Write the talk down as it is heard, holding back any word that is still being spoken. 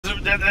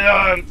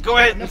go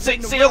ahead and say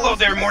hello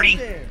there, Morty.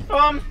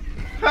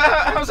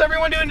 How's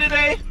everyone doing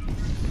today?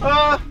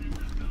 I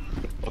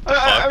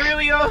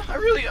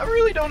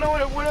really don't know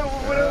what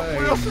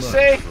else to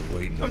say.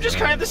 I'm just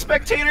kind of the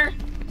spectator,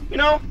 you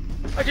know.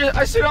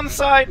 I sit on the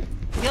side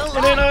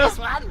and then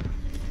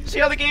see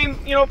how the game,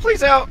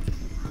 plays out.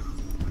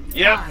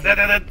 Yeah,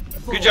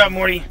 good job,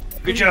 Morty.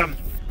 Good job.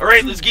 All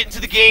right, let's get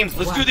into the game.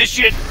 Let's do this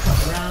shit.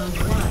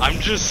 I'm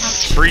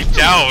just freaked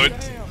out.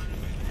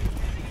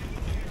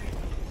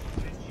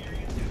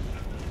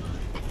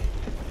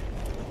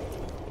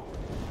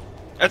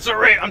 That's all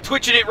right. I'm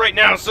twitching it right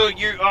now, so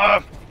you're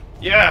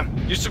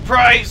you're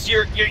surprised.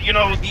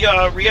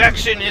 The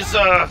reaction is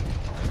wait,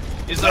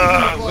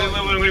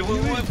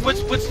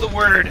 what's the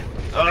word?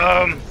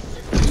 I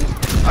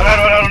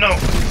don't know.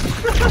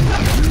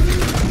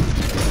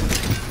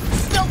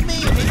 Stop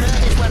me! We've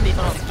heard this one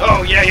before.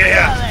 Oh yeah.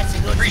 That's a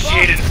good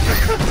Appreciate it.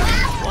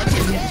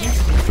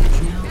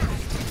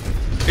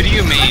 Who do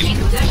you mean?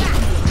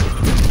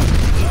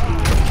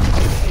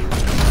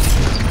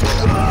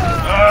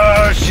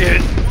 Oh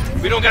shit.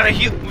 We don't got a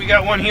heal. We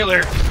got one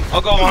healer.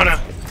 I'll go on a.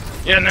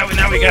 Yeah, now we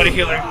got a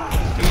healer.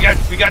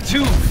 We got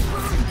two.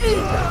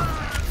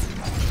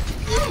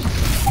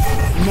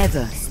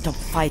 Never stop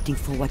fighting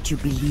for what you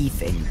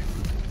believe in.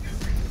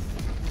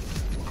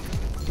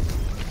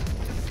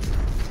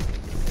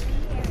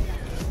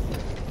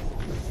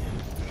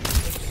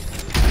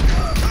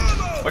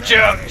 Watch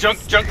out,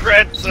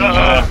 Junkrat's.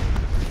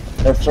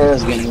 Their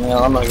Pharah's getting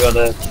healed. I'm gonna go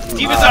to.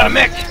 Diva's out of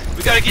mech.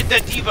 We gotta get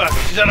that Diva.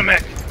 She's out of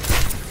mech.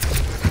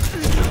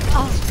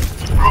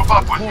 Group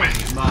up with me.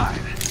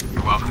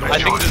 I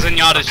think the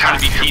Zenyatta's trying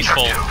to be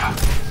peaceful.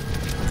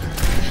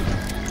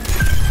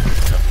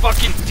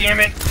 Fucking damn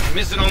it!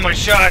 Missing all my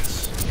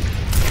shots.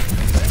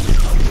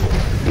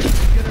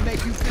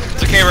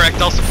 It's okay, Rex.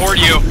 I'll support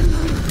you.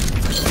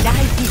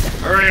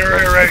 All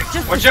right.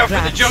 Watch out for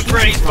the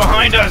Junkrat. He's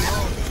behind us.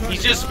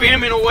 He's just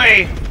spamming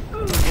away.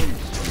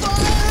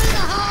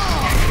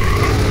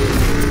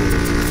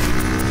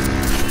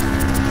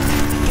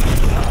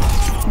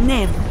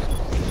 Name.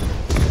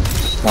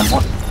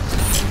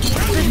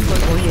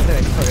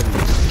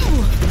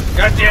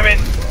 God damn it!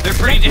 They're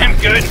pretty damn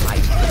good.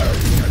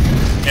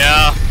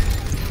 Yeah.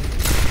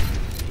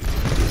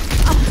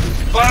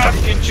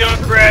 Fucking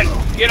Junkrat!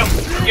 Get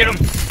him!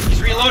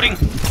 He's reloading.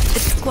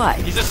 It's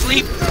quiet. He's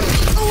asleep.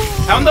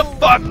 How in the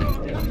fuck?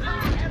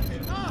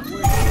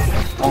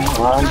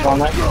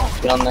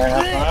 Get on there,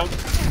 have fun.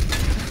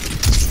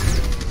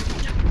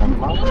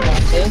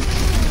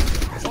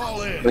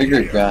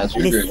 Regroup, guys.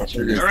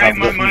 Regroup. Alright,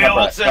 my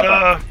ult's at,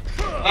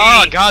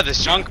 Oh god, this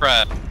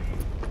Junkrat.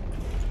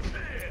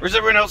 Where's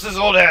everyone else's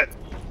ult at?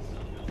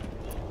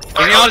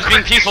 Zenyatta's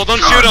being peaceful. Don't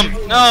shoot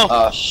him. No.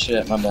 Oh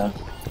shit, my bad.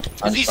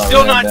 Is he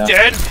still not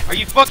dead? Are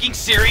you fucking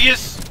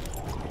serious?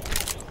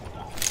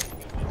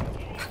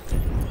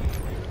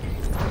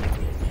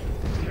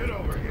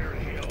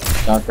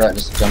 Junkrat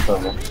just jumped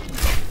over.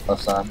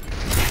 Left side.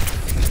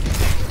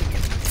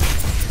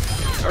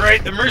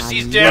 Alright, the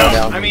Mercy's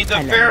down. I mean, the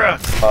Pharah.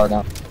 Far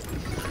down.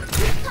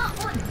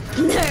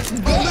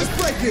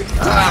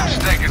 I'm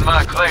staking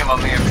my claim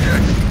on the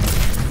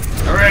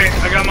objective. Alright,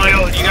 I got my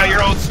ult. You got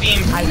your ult, Steam.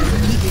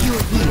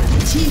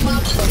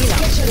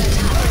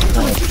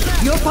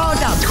 You're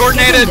powered up.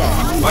 Coordinated.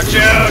 Watch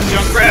out,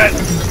 Junkrat.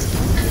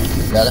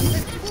 Got it?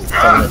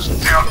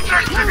 The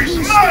objective is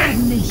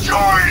mine.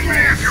 Join me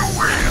if you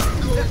will.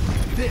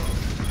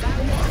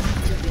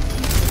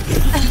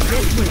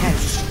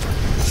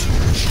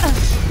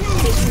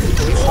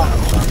 So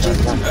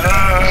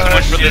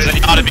much for the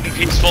Zenyatta being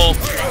peaceful.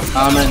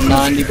 I'm at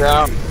 90,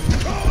 bro.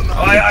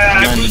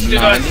 I boosted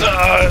us,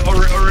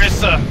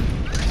 Orisa.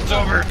 It's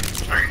over.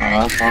 Oh,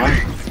 that's fine.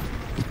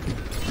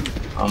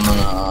 I'm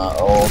gonna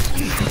ult.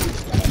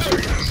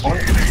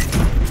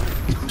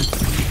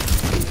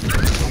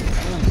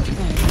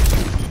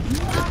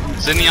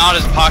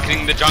 Zenyatta's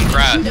pocketing the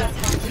Junkrat.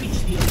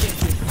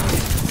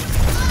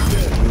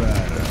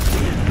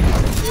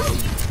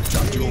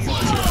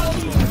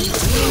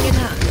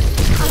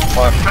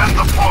 Defend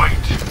the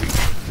point.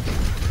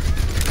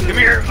 Come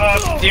here,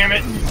 damn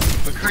it.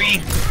 McCree.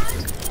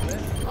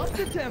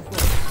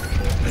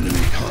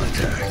 Enemy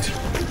contact.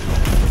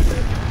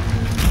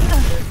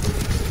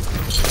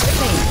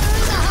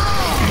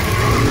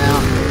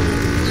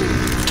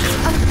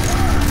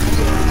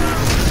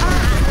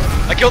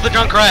 I killed the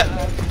Junkrat.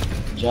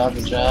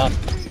 Good job.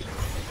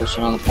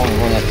 Pushing on the point.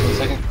 Hold that 2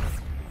 seconds.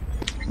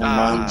 Never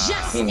mind. You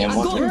can get him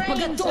one.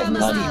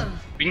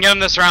 We can get him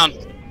this round.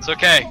 It's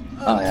okay.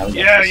 Oh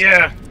yeah.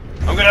 Yeah.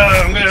 I'm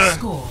gonna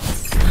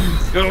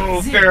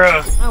go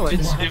Pharah.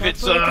 If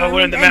it's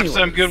one of the maps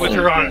I'm good with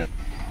her on.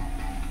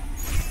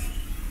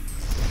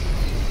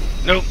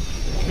 Nope.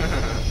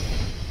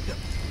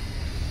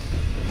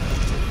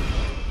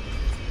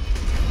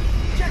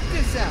 Check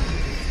this out.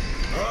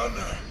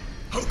 Anna,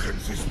 how can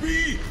this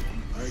be?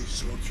 I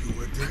thought you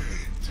were dead.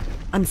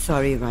 I'm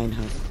sorry,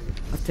 Reinhardt.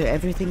 After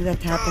everything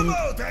that happened,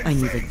 I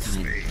needed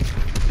time.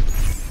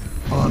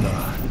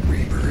 Anna,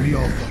 Reaper, we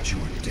all thought you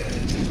were dead.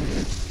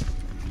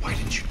 Why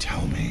didn't you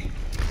tell me?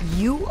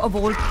 You, of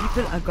all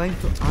people, are going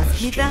to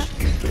ask me that?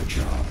 Get the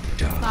job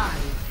done. 5,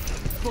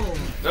 4,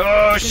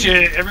 Oh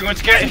shit,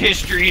 everyone's got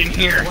history in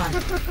here. 1.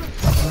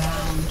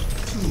 Round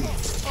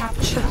 2.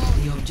 Capture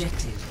the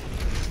objective.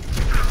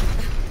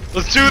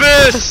 Let's do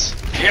this!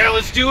 Yeah,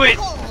 let's do it.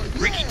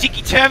 Ricky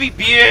Tiki Tavi,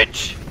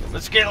 bitch.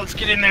 Let's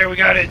get in there. We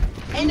got it.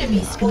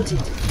 Enemy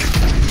spotted.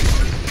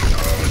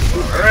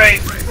 All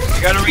right,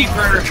 we got a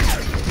Reaper.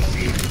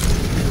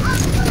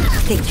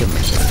 Take your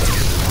measures.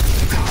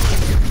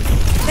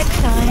 Next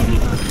time.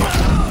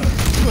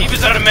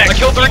 Diva's out of mech. I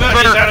killed the Diva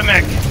Reaper. is out of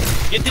mech.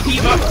 Get the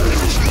Diva.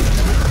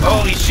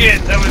 Holy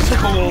shit, that was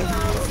cool.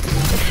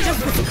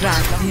 Just with the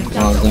grass.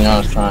 Oh,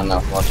 Leon's trying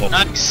now. Watch out.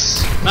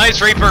 Nice.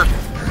 Nice, Reaper.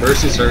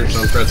 Mercy's hurt,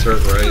 Junkrat's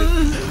hurt, right?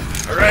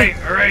 All right,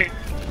 all right.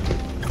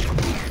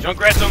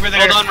 Junkrat's over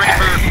there. Hold on,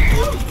 Reaper.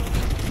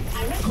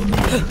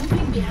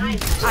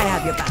 I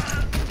have your back.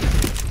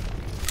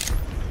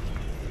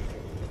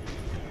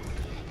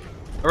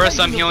 Arrest,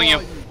 I'm healing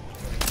you.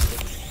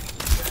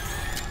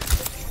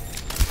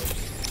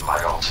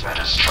 My ultimate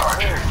is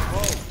charging.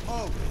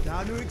 Oh,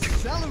 time to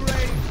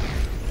accelerate.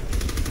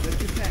 Let's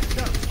get back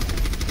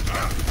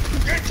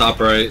up. Top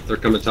right, they're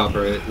coming top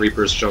right.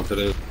 Reaper's jumping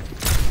in.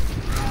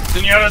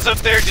 Zenyatta's up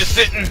there just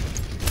sitting.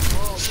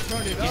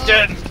 He's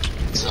dead.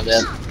 It's not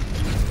dead.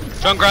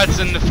 Junkrat's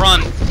in the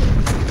front.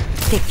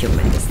 Take your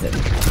medicine.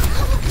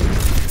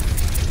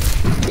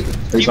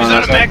 Three Diva's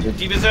out of mech. brands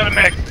Diva's out of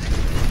mech.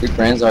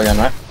 are again,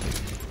 right?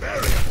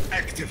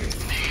 Activate.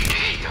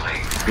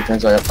 3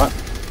 brands are up front.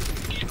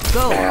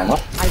 Go. I'll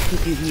I'll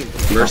keep you healed.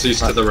 Mercy's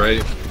to the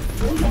right.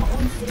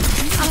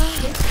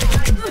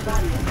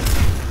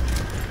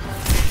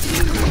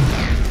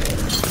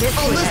 This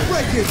will help.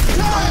 Break it.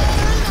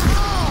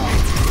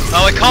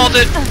 Oh, I called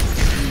it.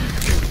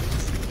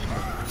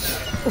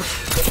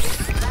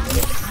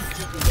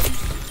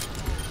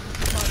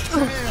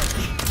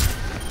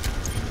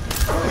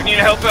 We need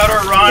to help out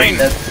our Rhine.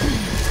 Dead.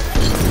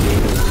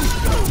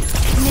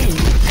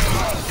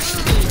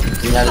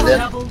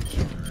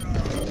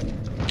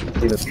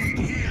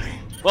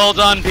 Well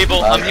done,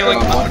 people. I'm healing.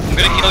 I'm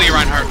gonna heal you,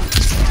 Reinhardt.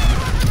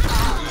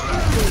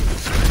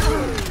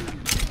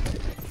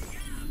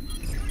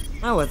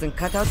 I wasn't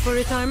cut out for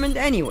retirement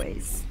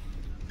anyways.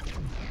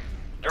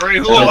 Alright,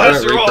 who Junkrat,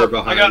 has their Reaper ult?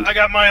 behind. I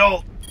got my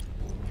ult.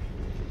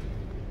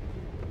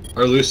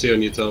 Our Lucio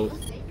needs ult.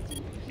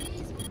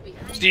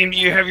 Steam, do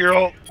you have your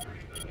ult?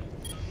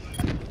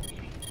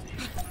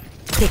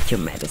 Take your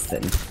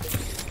medicine.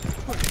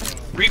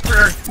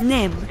 Reaper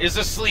Nem. is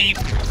asleep.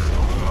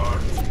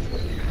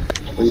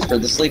 Wait for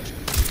the sleep.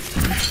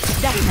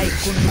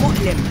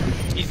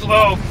 He's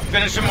low.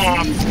 Finish him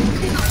off.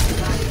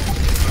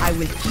 I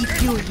will keep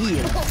you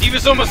healed.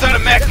 Diva's almost out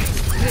of mech.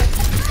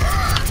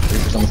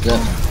 Reaper's almost dead.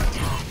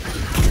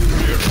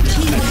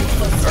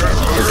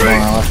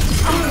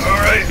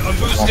 Alright, I'm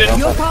boosted.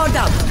 You're powered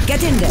up.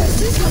 Get in there.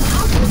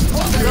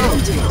 Go.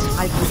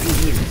 I'll keep you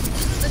healed.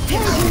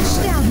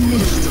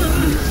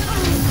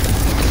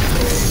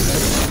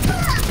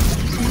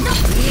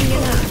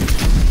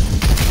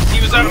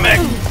 Diva's out of mech.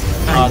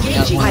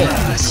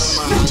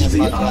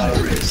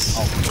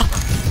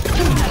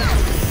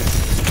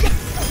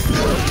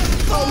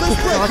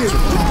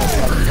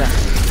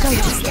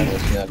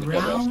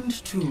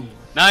 Round 2.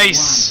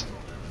 Nice.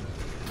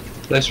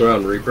 Nice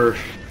round, Reaper.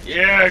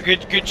 Yeah,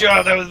 good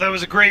job. That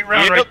was a great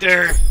round right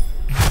there.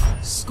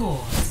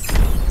 Score.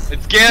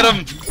 Let's get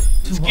him.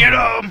 Let's get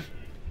him.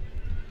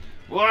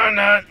 Why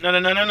not? Na na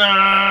na na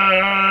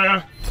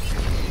na.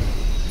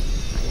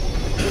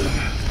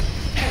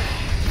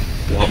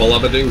 Wabba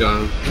lubba ding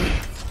dong.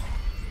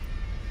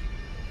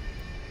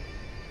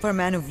 For a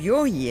man of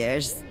your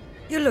years,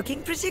 you're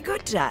looking pretty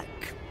good, Jack.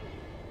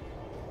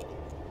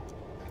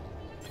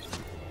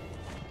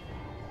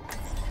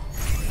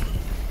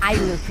 I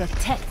will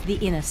protect the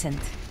innocent.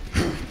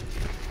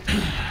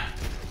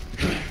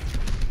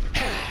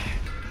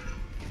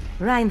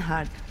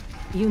 Reinhard,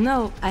 you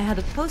know I had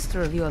a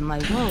poster of you on my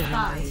wall when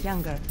I was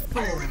younger.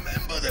 I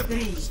remember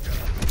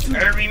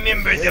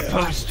the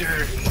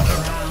poster.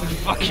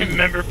 Fucking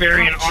remember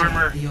burying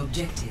armor. The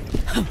objective.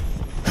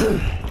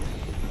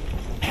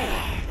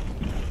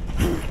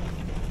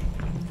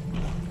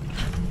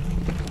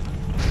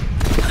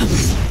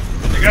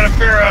 They got a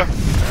Pharah.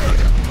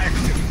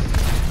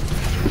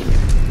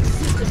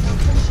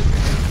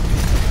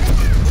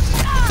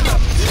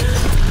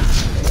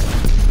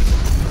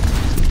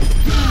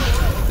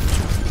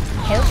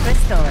 Health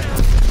restored.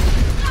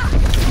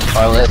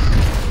 Violet.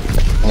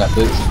 I got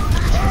boots.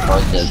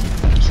 Violet's dead.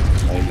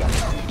 There you go.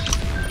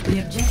 The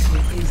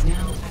objective is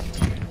now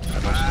active.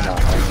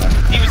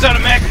 He was out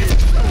of mech.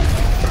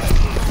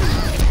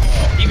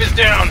 He was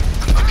down.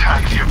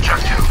 Attack the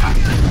objective.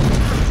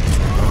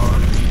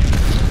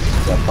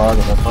 Got fog,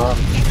 got fog.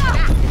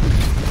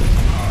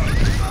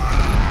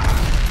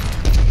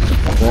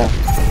 Like that.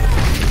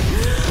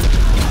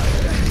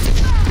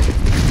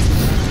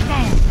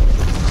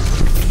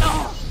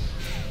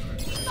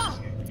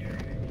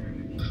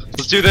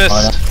 Let's do this.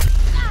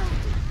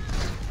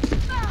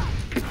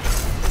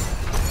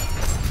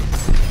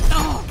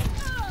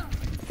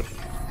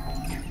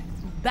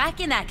 back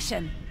in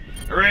action.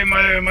 Alright,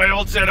 my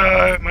ult's at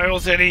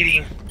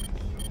 80.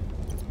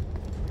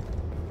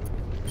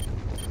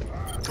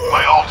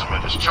 My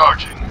ultimate is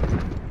charging.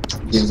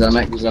 Use on a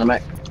mech, use on a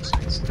mech.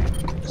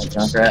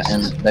 Junkrat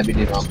and Baby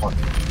D on point.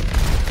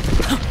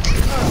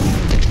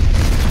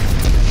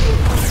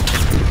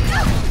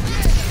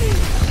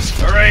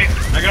 Alright,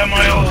 I got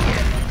my ult.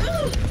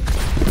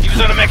 He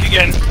was on a mech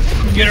again.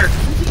 Get her.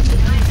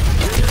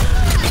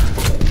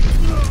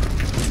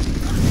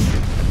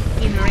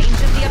 In range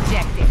of the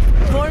objective.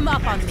 Form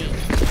up on me.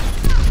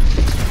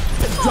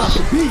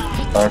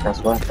 Fire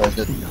across the way,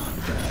 good.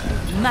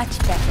 Much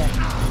better.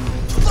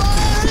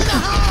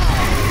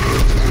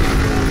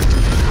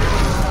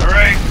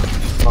 Alright.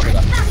 Fuck it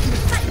up.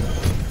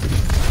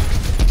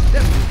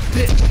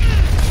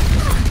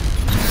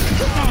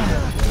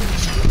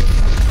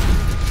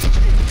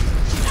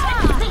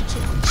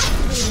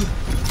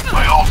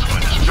 My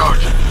ultimate is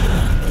charging.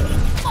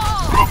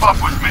 Group up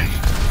with me.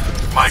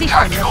 My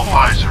tactical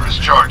visor is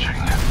charging.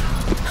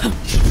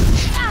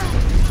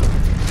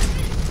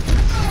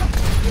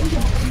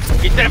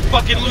 Get that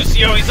fucking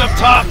Lucio, he's up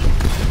top.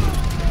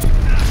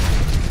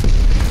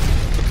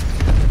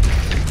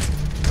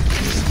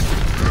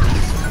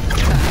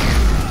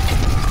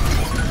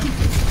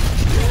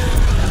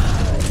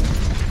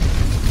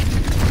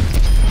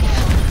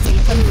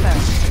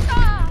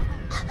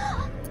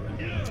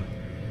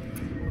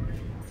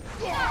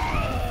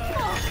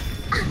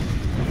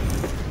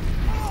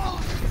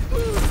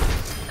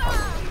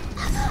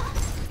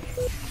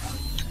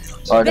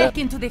 Back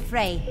into the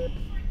fray.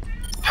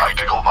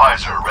 Tactical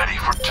visor ready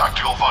for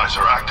tactical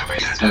visor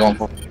activated. I'm going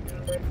for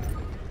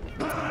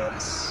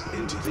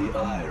Into the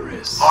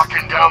iris.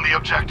 Locking down the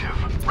objective.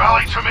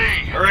 Rally to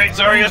me. Alright,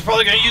 Zarya's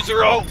probably gonna use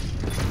her ult.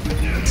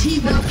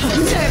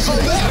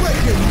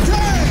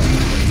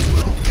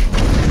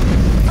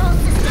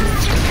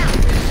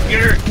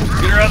 Get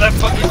her out of that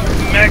fucking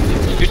mech.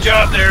 Good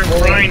job there,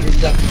 Ryan.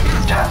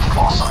 Death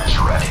blossom is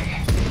ready.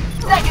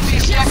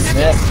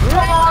 yeah.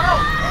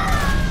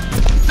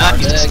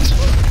 Nice.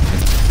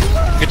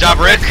 Good job,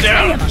 Rick.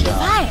 Down.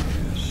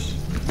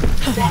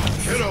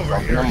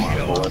 Fucking them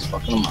up, boys.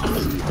 Fucking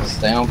them up.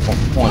 Stay on point.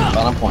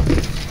 Stay on point.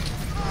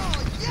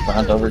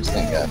 Behind over his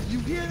thing, guy.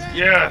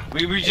 Yeah,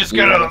 we just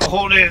gotta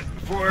hold it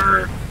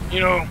for, you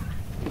know,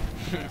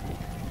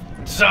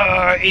 it's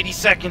 80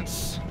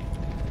 seconds.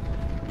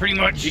 Pretty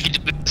much. You can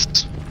do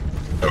this.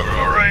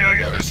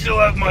 Alright, I still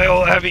have my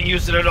ult, I haven't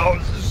used it at all.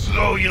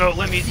 So, you know,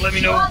 let me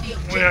know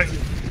when I...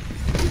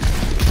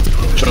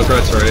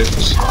 Junkrat's right.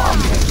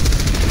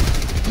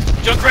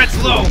 Junkrat's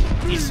low.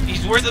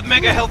 He's where the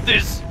mega health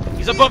is.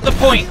 He's above the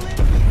point.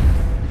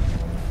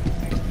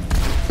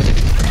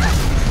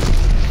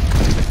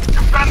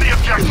 Defend the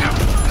objective.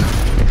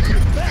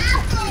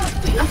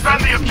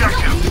 Defend the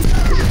objective.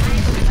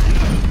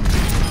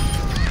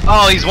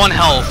 Oh, he's 1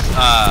 health.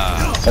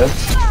 Ah,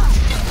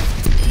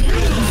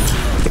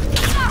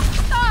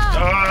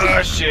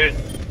 shit.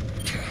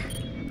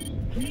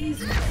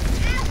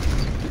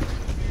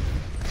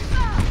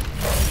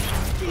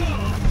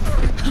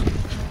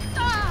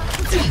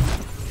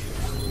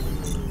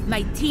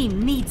 My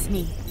team needs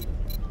me.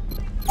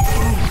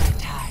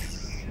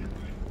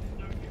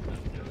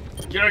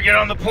 Get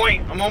on the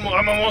point. I'm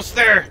almost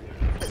there.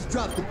 Let's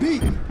drop the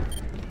beat.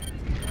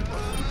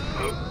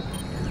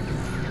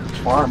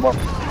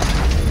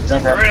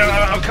 Junkrat.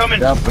 Alright, I'm coming.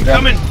 Down, I'm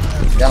coming.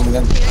 Down.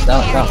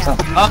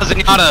 Oh,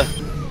 Zenyatta.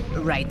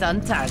 Right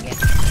on target.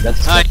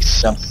 That's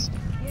Nice. Jump.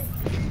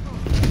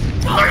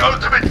 My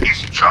ultimate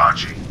is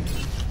charging.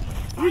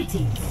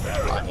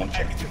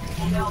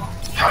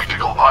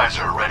 Tactical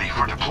visor ready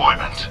for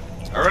deployment.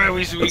 Alright,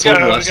 we Let's hold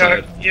the left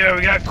side.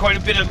 got quite a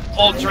bit of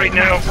ults right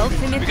now.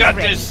 Ultimate We got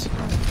ready. this.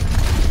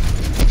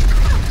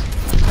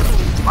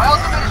 My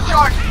ultimate is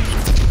charging.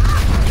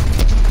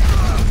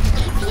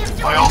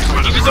 My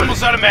ultimate is He's ready.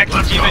 almost out of mech.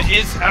 Diva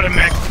is out of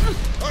mech.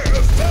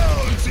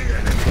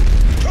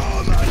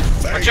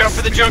 Watch out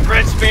for the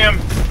Junkrat spam.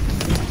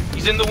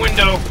 He's in the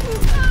window.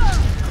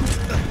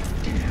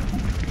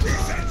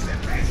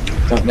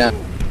 Jump down.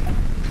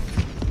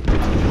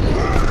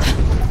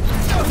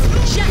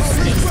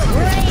 Justice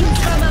reigns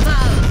from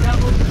above.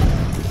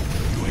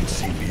 You ain't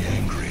seen me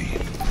angry.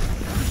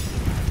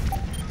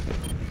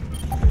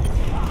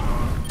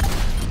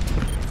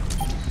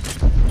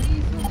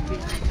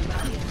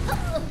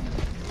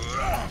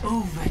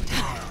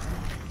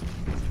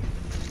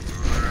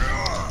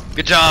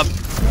 Good job.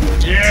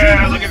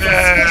 Yeah, look at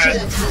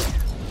that.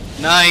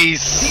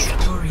 Nice.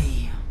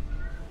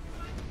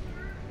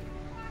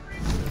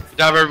 Good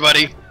job,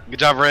 everybody. Good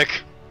job,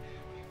 Rick.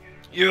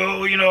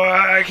 You know,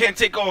 I can't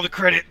take all the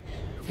credit.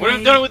 Would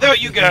have done it without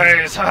you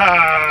guys.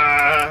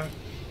 Ha.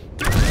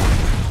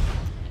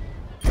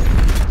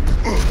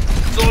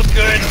 It's all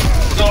good.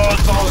 It's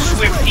all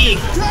swifty.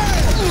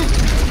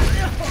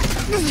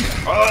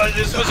 Oh,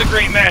 this was a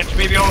great match.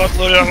 Maybe I'll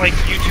upload it on like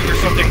YouTube or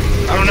something.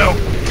 I don't know.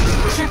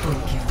 Triple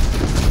kill.